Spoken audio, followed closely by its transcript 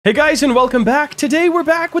Hey guys, and welcome back. Today we're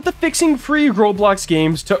back with the fixing free Roblox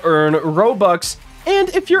games to earn Robux. And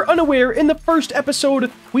if you're unaware, in the first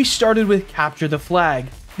episode, we started with Capture the Flag.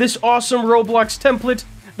 This awesome Roblox template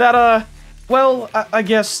that, well, I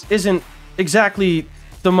guess isn't exactly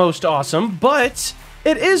the most awesome, but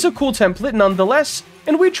it is a cool template nonetheless.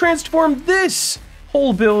 And we transformed this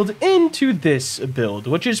whole build into this build,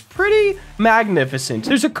 which is pretty magnificent.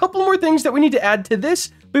 There's a couple more things that we need to add to this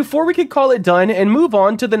before we could call it done and move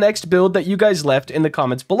on to the next build that you guys left in the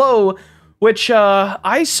comments below, which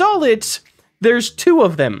I saw it. There's two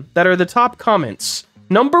of them that are the top comments.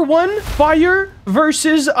 Number one, fire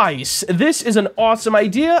versus ice. This is an awesome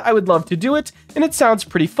idea. I would love to do it, and it sounds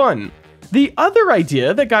pretty fun. The other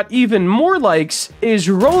idea that got even more likes is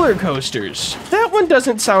roller coasters. That one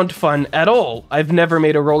doesn't sound fun at all. I've never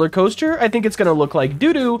made a roller coaster. I think it's gonna look like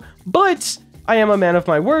doo-doo, but I am a man of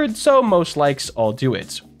my word, so most likes, I'll do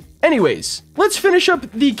it. Anyways, let's finish up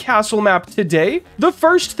the castle map today. The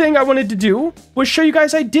first thing I wanted to do was show you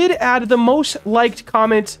guys I did add the most liked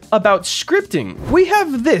comment about scripting. We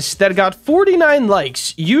have this that got 49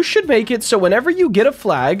 likes. You should make it so whenever you get a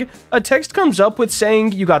flag, a text comes up with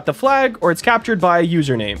saying you got the flag or it's captured by a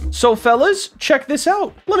username. So fellas, check this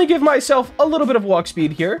out. Let me give myself a little bit of walk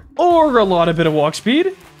speed here, or a lot of bit of walk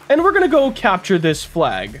speed, and we're gonna go capture this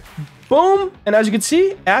flag. Boom, and as you can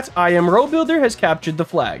see, @IamRoBuilder has captured the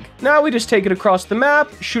flag. Now we just take it across the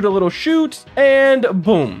map, shoot a little shoot, and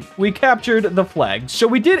boom, we captured the flag. So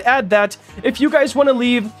we did add that. If you guys want to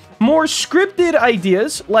leave more scripted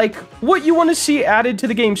ideas, like what you want to see added to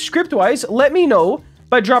the game script-wise, let me know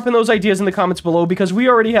by dropping those ideas in the comments below, because we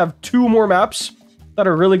already have 2 more maps that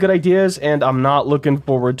are really good ideas, and I'm not looking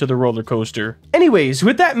forward to the roller coaster. Anyways,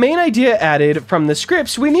 with that main idea added from the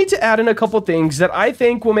scripts, we need to add in a couple things that I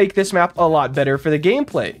think will make this map a lot better for the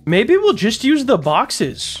gameplay. Maybe we'll just use the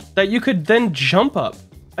boxes that you could then jump up.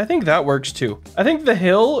 I think that works too. I think the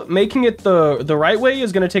hill, making it the right way,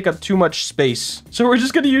 is going to take up too much space. So we're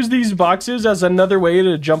just going to use these boxes as another way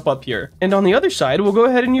to jump up here. And on the other side, we'll go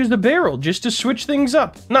ahead and use the barrel just to switch things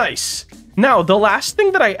up. Nice. Now, the last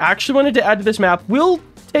thing that I actually wanted to add to this map will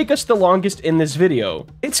take us the longest in this video.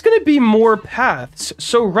 It's going to be more paths.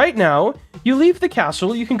 So right now, you leave the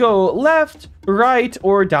castle, you can go left, right,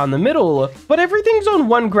 or down the middle, but everything's on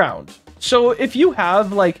one ground. So if you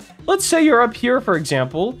have, like, let's say you're up here, for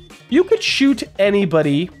example, you could shoot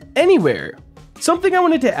anybody anywhere. Something I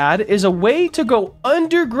wanted to add is a way to go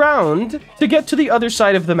underground to get to the other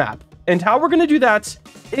side of the map. And how we're going to do that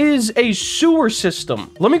is a sewer system.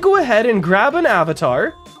 Let me go ahead and grab an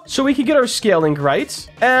avatar so we can get our scaling right.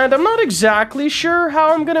 And I'm not exactly sure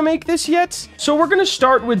how I'm going to make this yet. So we're going to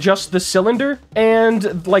start with just the cylinder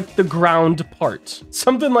and like the ground part.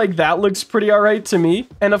 Something like that looks pretty all right to me.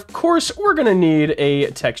 And of course, we're going to need a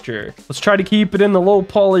texture. Let's try to keep it in the low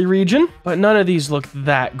poly region, but none of these look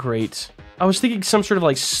that great. I was thinking some sort of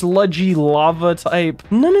like sludgy lava type.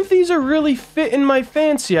 None of these are really fitting my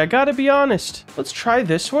fancy, I gotta be honest. Let's try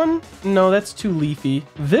this one. No, that's too leafy.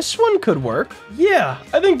 This one could work. Yeah,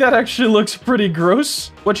 I think that actually looks pretty gross,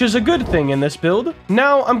 which is a good thing in this build.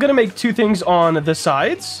 Now I'm gonna make 2 things on the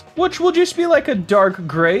sides, which will just be like a dark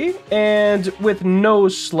gray and with no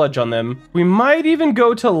sludge on them. We might even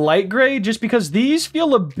go to light gray just because these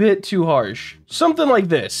feel a bit too harsh. Something like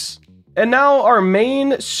this. And now our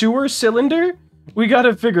main sewer cylinder, we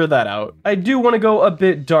gotta figure that out. I do want to go a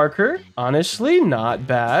bit darker. Honestly, not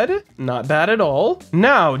bad. Not bad at all.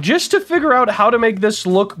 Now, just to figure out how to make this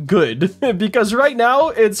look good, because right now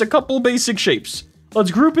it's a couple basic shapes.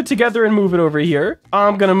 Let's group it together and move it over here.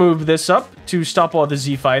 I'm gonna move this up to stop all the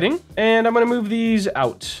Z fighting, and I'm gonna move these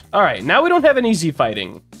out. All right, now we don't have any Z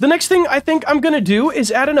fighting. The next thing I think I'm gonna do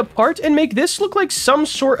is add in a part and make this look like some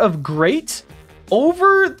sort of grate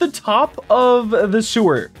over the top of the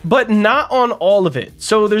sewer, but not on all of it.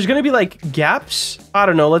 So there's gonna be like gaps. I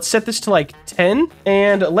don't know, let's set this to like 10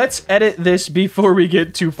 and let's edit this before we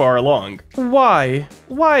get too far along. Why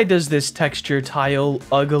does this texture tile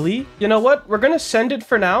ugly? You know what, we're gonna send it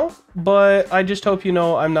for now, but I just hope you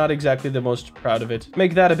know I'm not exactly the most proud of it.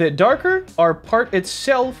 Make that a bit darker. Our part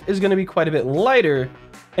itself is gonna be quite a bit lighter.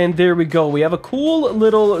 And there we go. We have a cool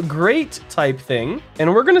little grate type thing.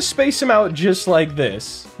 And we're going to space them out just like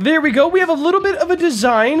this. There we go. We have a little bit of a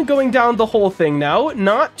design going down the whole thing now.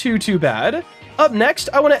 Not too bad. Up next,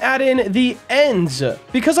 I want to add in the ends,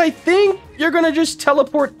 because I think you're going to just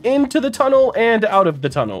teleport into the tunnel and out of the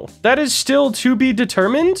tunnel. That is still to be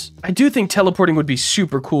determined. I do think teleporting would be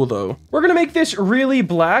super cool, though. We're going to make this really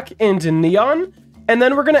black and neon. And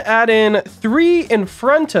then we're going to add in 3 in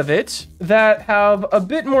front of it that have a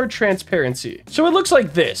bit more transparency. So it looks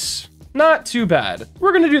like this. Not too bad.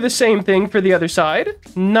 We're gonna do the same thing for the other side.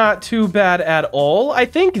 Not too bad at all. I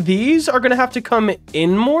think these are gonna have to come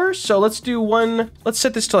in more. So let's do one. Let's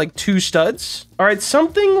set this to like 2 studs. All right,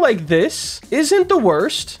 something like this isn't the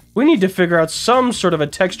worst. We need to figure out some sort of a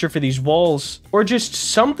texture for these walls, or just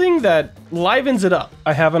something that livens it up.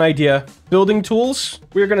 I have an idea. Building tools.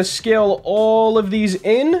 We're gonna scale all of these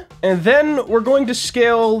in, and then we're going to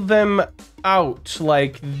scale them out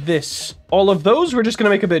like this. All of those we're just gonna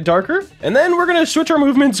make a bit darker, and then we're gonna switch our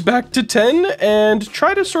movements back to 10 and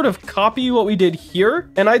try to sort of copy what we did here.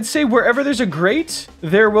 And I'd say wherever there's a grate,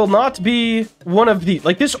 there will not be one of the,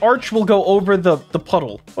 like this arch will go over the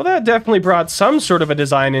puddle. Well, that definitely brought some sort of a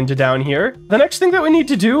design into down here. The next thing that we need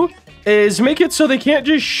to do is make it so they can't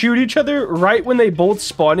just shoot each other right when they both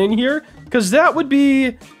spawn in here, because that would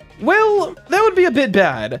be, well, that would be a bit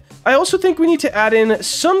bad. I also think we need to add in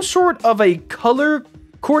some sort of a color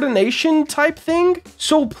coordination type thing,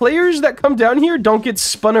 so players that come down here don't get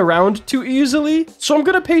spun around too easily. So I'm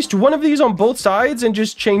gonna paste one of these on both sides and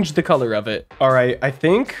just change the color of it. All right, I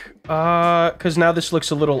think, because now this looks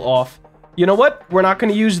a little off. You know what? We're not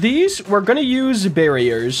going to use these. We're going to use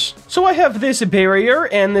barriers. So I have this barrier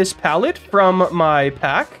and this palette from my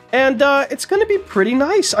pack, and it's going to be pretty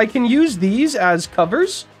nice. I can use these as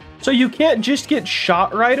covers, so you can't just get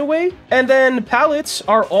shot right away. And then palettes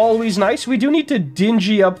are always nice. We do need to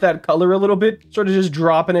dingy up that color a little bit, sort of just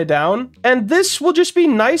dropping it down. And this will just be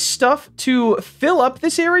nice stuff to fill up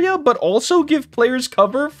this area, but also give players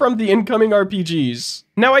cover from the incoming RPGs.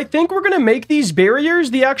 Now, I think we're going to make these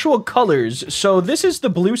barriers the actual colors. So this is the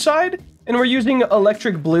blue side, and we're using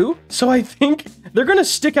electric blue. So I think they're going to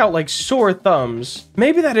stick out like sore thumbs.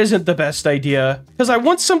 Maybe that isn't the best idea, because I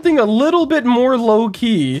want something a little bit more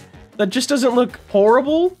low-key that just doesn't look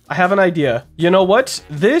horrible. I have an idea. You know what?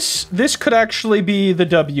 This could actually be the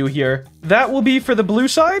W here. That will be for the blue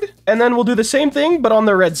side, and then we'll do the same thing, but on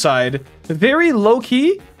the red side. Very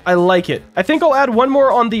low-key. I like it. I think I'll add one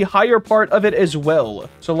more on the higher part of it as well.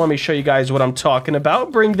 So let me show you guys what I'm talking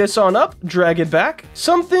about. Bring this on up, drag it back.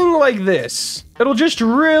 Something like this. It'll just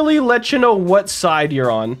really let you know what side you're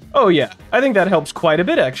on. Oh yeah, I think that helps quite a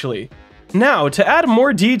bit actually. Now, to add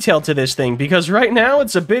more detail to this thing, because right now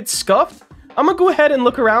it's a bit scuffed, I'm gonna go ahead and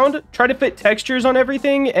look around, try to fit textures on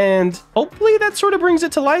everything, and hopefully that sort of brings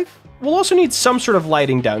it to life. We'll also need some sort of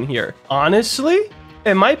lighting down here. Honestly,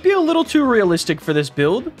 it might be a little too realistic for this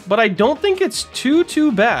build, but I don't think it's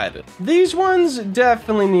too bad. These ones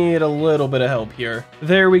definitely need a little bit of help here.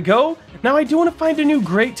 There we go. Now I do want to find a new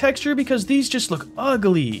grate texture because these just look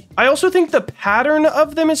ugly. I also think the pattern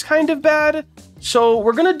of them is kind of bad. So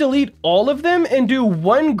we're going to delete all of them and do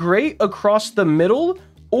one grate across the middle,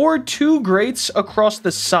 or 2 grates across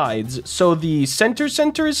the sides, so the center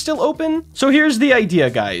is still open. So here's the idea,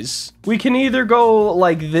 guys. We can either go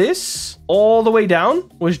like this all the way down,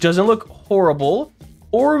 which doesn't look horrible,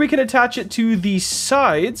 or we can attach it to the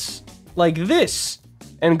sides like this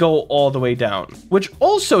and go all the way down, which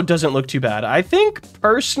also doesn't look too bad. I think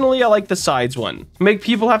personally I like the sides one. Make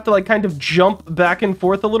people have to like kind of jump back and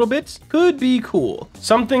forth a little bit. Could be cool.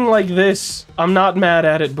 Something like this. I'm not mad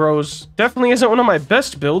at it, bros. Definitely isn't one of my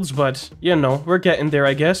best builds, but you know, we're getting there,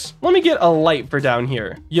 I guess. Let me get a light for down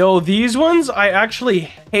here. Yo, these ones, I actually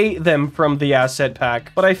hate them from the asset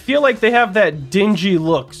pack, but I feel like they have that dingy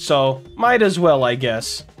look, so might as well, I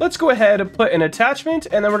guess. Let's go ahead and put an attachment,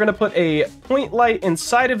 and then we're gonna put a point light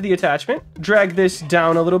inside of the attachment. Drag this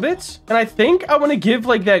down a little bit, and I think I want to give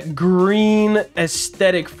like that green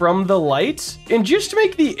aesthetic from the light, and just to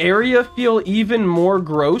make the area feel even more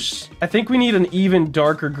gross, I think we need an even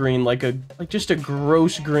darker green, like just a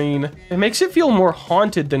gross green. It makes it feel more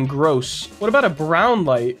haunted than gross. What about a brown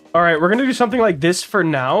light? All right, we're gonna do something like this for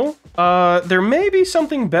now. There may be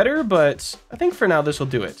something better, but I think for now this will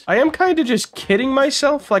do it. I am kind of just kidding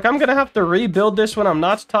myself. Like, I'm gonna have to rebuild this when I'm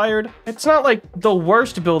not tired. It's not like the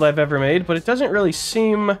worst build I've ever made, but it doesn't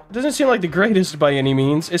seem like the greatest by any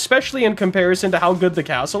means, especially in comparison to how good the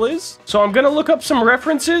castle is. So I'm gonna look up some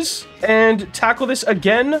references and tackle this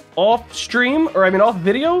again off stream, or I mean off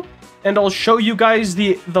video, and I'll show you guys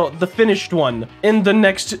the finished one in the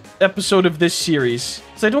next episode of this series.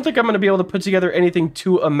 So I don't think I'm going to be able to put together anything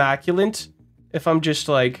too immaculate if I'm just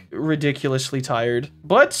like ridiculously tired.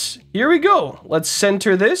 But here we go. Let's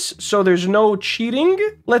center this so there's no cheating.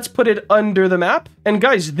 Let's put it under the map. And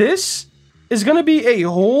guys, this is going to be a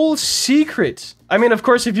whole secret. I mean, of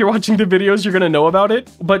course, if you're watching the videos, you're going to know about it,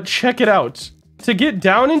 but check it out. To get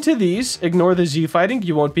down into these, ignore the Z fighting.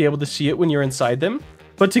 You won't be able to see it when you're inside them.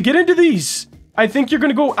 But to get into these, I think you're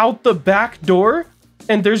going to go out the back door,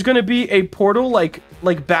 and there's going to be a portal like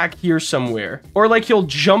back here somewhere. Or like you'll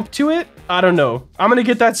jump to it. I don't know. I'm gonna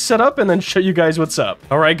get that set up and then show you guys what's up.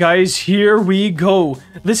 All right, guys, here we go.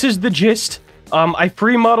 This is the gist. I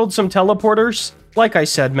pre-modeled some teleporters. Like I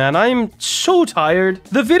said, man, I'm so tired.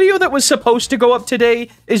 The video that was supposed to go up today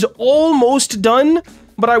is almost done,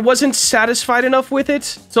 but I wasn't satisfied enough with it.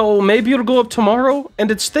 So maybe it'll go up tomorrow,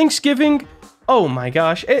 and it's Thanksgiving. Oh my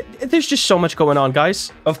gosh, there's just so much going on,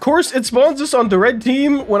 guys. Of course, it spawns us on the red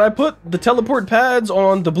team when I put the teleport pads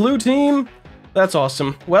on the blue team. That's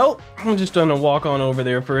awesome. Well, I'm just gonna walk on over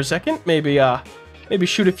there for a second. Maybe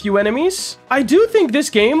shoot a few enemies. I do think this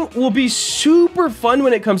game will be super fun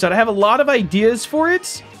when it comes out. I have a lot of ideas for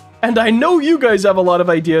it, and I know you guys have a lot of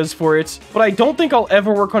ideas for it, but I don't think I'll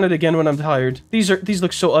ever work on it again when I'm tired. These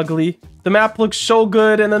look so ugly. The map looks so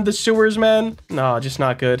good, and then the sewers, man. No, just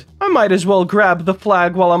not good. I might as well grab the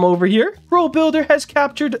flag while I'm over here. RoBuilder has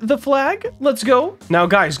captured the flag. Let's go. Now,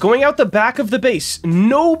 guys, going out the back of the base,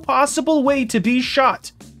 no possible way to be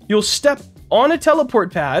shot. You'll step on a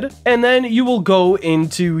teleport pad, and then you will go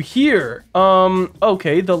into here.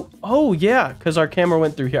 Okay, oh yeah, because our camera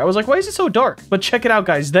went through here. I was like, why is it so dark? But check it out,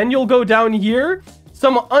 guys. Then you'll go down here.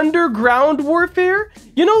 Some underground warfare.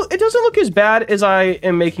 You know, it doesn't look as bad as I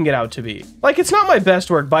am making it out to be. Like, it's not my best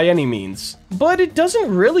work by any means, but it doesn't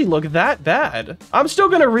really look that bad. I'm still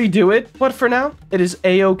gonna redo it, but for now, it is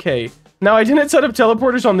a-okay. Now, I didn't set up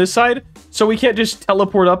teleporters on this side, so we can't just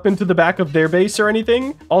teleport up into the back of their base or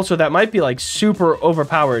anything. Also, that might be like super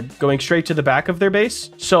overpowered going straight to the back of their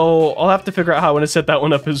base. So I'll have to figure out how I want to set that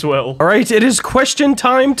one up as well. All right, it is question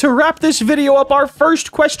time to wrap this video up. Our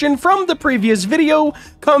first question from the previous video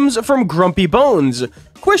comes from Grumpy Bones.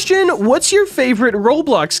 Question, what's your favorite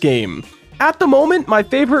Roblox game? At the moment, my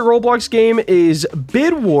favorite Roblox game is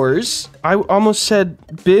Bid Wars. I almost said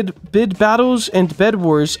Bid Battles and Bed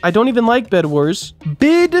Wars. I don't even like Bed Wars.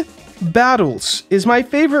 Bid Battles is my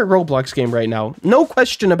favorite Roblox game right now. No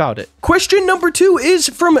question about it. Question number 2 is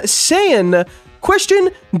from San. Question,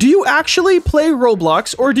 do you actually play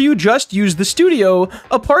Roblox or do you just use the studio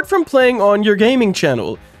apart from playing on your gaming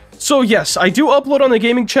channel? So yes, I do upload on the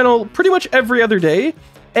gaming channel pretty much every other day.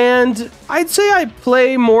 And I'd say I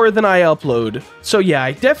play more than I upload. So yeah,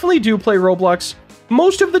 I definitely do play Roblox.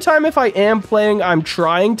 Most of the time, if I am playing, I'm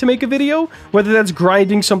trying to make a video, whether that's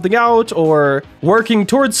grinding something out or working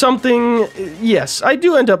towards something. Yes, I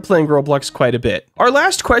do end up playing Roblox quite a bit. Our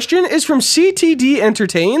last question is from CTD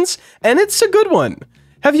Entertains, and it's a good one.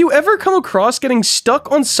 Have you ever come across getting stuck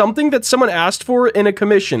on something that someone asked for in a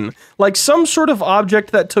commission, like some sort of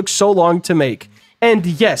object that took so long to make? And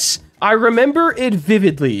yes, I remember it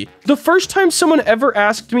vividly. The first time someone ever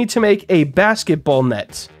asked me to make a basketball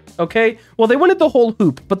net. Okay, well, they wanted the whole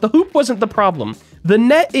hoop, but the hoop wasn't the problem. The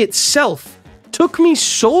net itself took me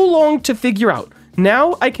so long to figure out.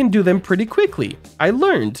 Now I can do them pretty quickly. I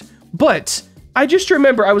learned, but I just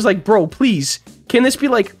remember I was like, bro, please, can this be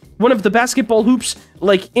like one of the basketball hoops,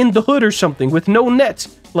 like in the hood or something with no net?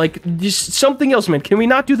 Like just something else, man. Can we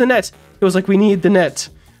not do the net? It was like, we need the net.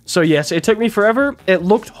 So yes, it took me forever. It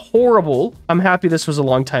looked horrible. I'm happy this was a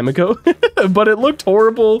long time ago, but it looked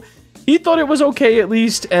horrible. He thought it was okay at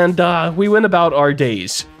least, and we went about our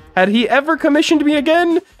days. Had he ever commissioned me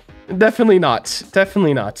again? Definitely not.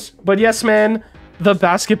 Definitely not. But yes, man, the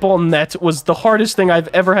basketball net was the hardest thing I've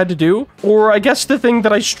ever had to do, or I guess the thing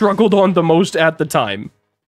that I struggled on the most at the time.